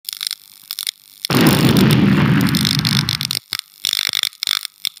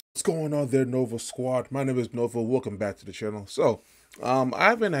What's going on there, Nova Squad? My name is Nova. Welcome back to the channel. So, I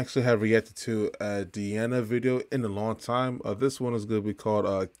haven't actually had reacted to a Deanna video in a long time. This one is going to be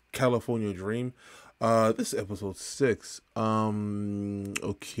called California Dream. This is episode 6.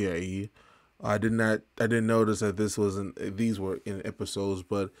 Okay. I didn't notice that these were in episodes,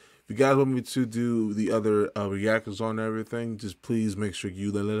 but if you guys want me to do the other reactions on everything, just please make sure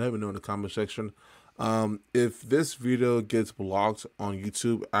you let me know in the comment section. If this video gets blocked on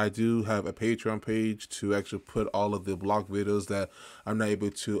YouTube, I do have a Patreon page to actually put all of the blocked videos that I'm not able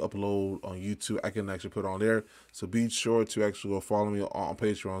to upload on YouTube. I can actually put on there. So be sure to actually go follow me on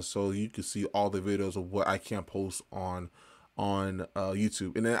Patreon so you can see all the videos of what I can't post on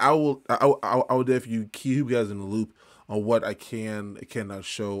YouTube. And then I will definitely keep you guys in the loop on what I cannot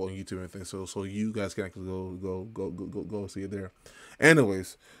show on YouTube and everything. So you guys can actually go see it there.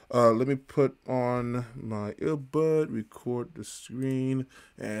 Anyways, let me put on my earbud, record the screen,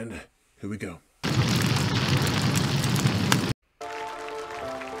 and here we go.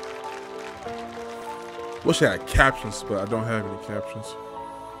 Wish I had captions, but I don't have any captions.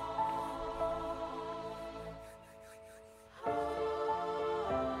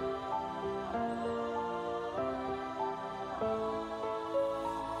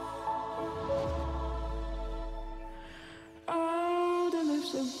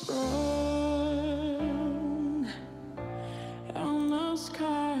 Brown, and the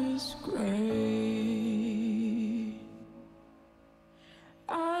sky is gray.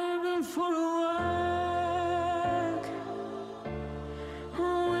 I've been for a walk,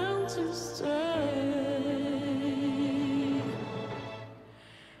 winter stay.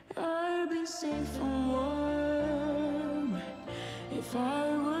 I'd be safe and warm if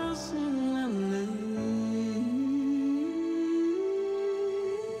I was in LA.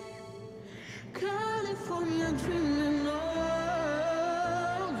 California dreaming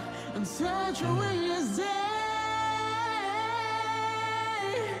on and such a winter's day.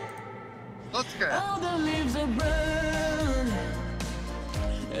 Let's go. All the leaves are burned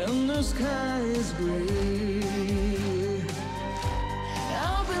and the sky is gray.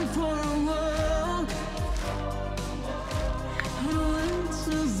 I've been for a walk on a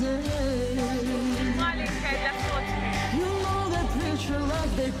winter's day. You know that picture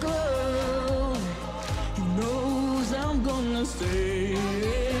like they go. Knows I'm gonna stay.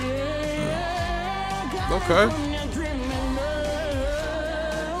 Okay.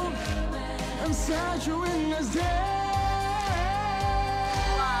 I'm such a winter's day.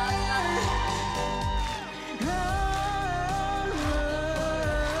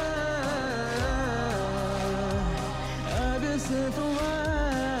 I've been sent for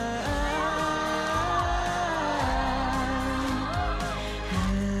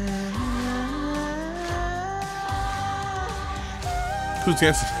Who's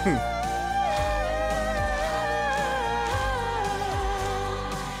dancing?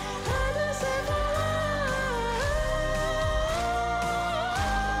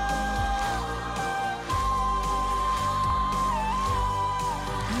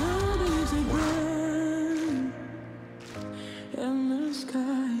 and the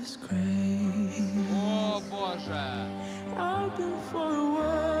sky is gray. О, Боже! I've been for a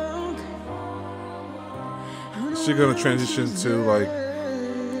walk. Is she gonna transition to like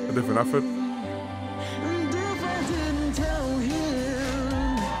a different outfit? And if I didn't tell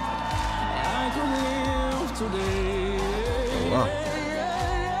him, I could live today. Oh, wow.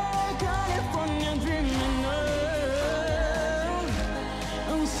 California dreaming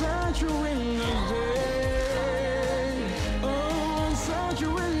on such a winter's day. Oh, on such a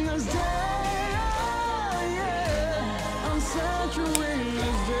winter's day. Oh, yeah, on such a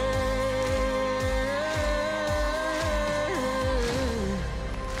winter's day.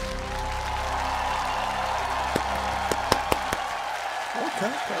 Okay,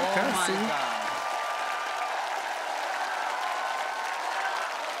 Oh I my see. God.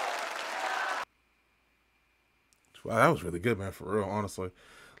 Wow, that was really good, man, for real, honestly.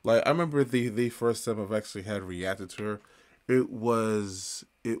 Like, I remember the first time I've actually had reacted to her. It was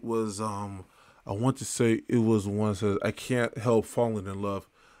I want to say it was one that says, I can't help falling in love.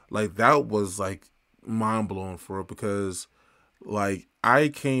 Like, that was like mind blowing for her because like I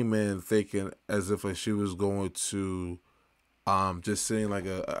came in thinking as if like she was going to just sing like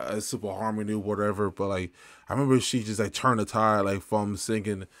a simple harmony or whatever, but like I remember she just like turned the tide like from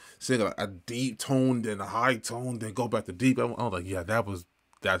singing like a deep tone then a high tone then go back to deep. I was like, yeah, that's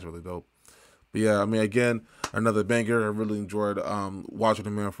really dope. But yeah, I mean, again, another banger. I really enjoyed watching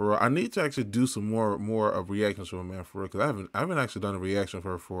the Man for Real. I need to actually do some more of reactions from the Man for Real because I haven't actually done a reaction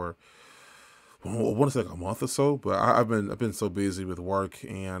for her for I want to say like a month or so, but I've been so busy with work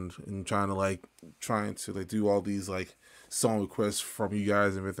and trying to like do all these like song requests from you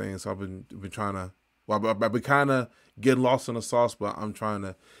guys and everything. So I've been trying to. Well, I've been kind of getting lost in the sauce, but I'm trying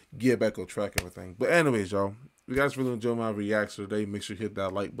to get back on track and everything. But anyways, y'all, if you guys really enjoy my reaction today, make sure you hit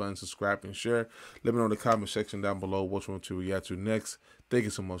that like button, subscribe, and share. Let me know in the comment section down below which one to react to next. Thank you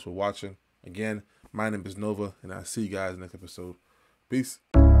so much for watching. Again, my name is Nova, and I'll see you guys next episode. Peace.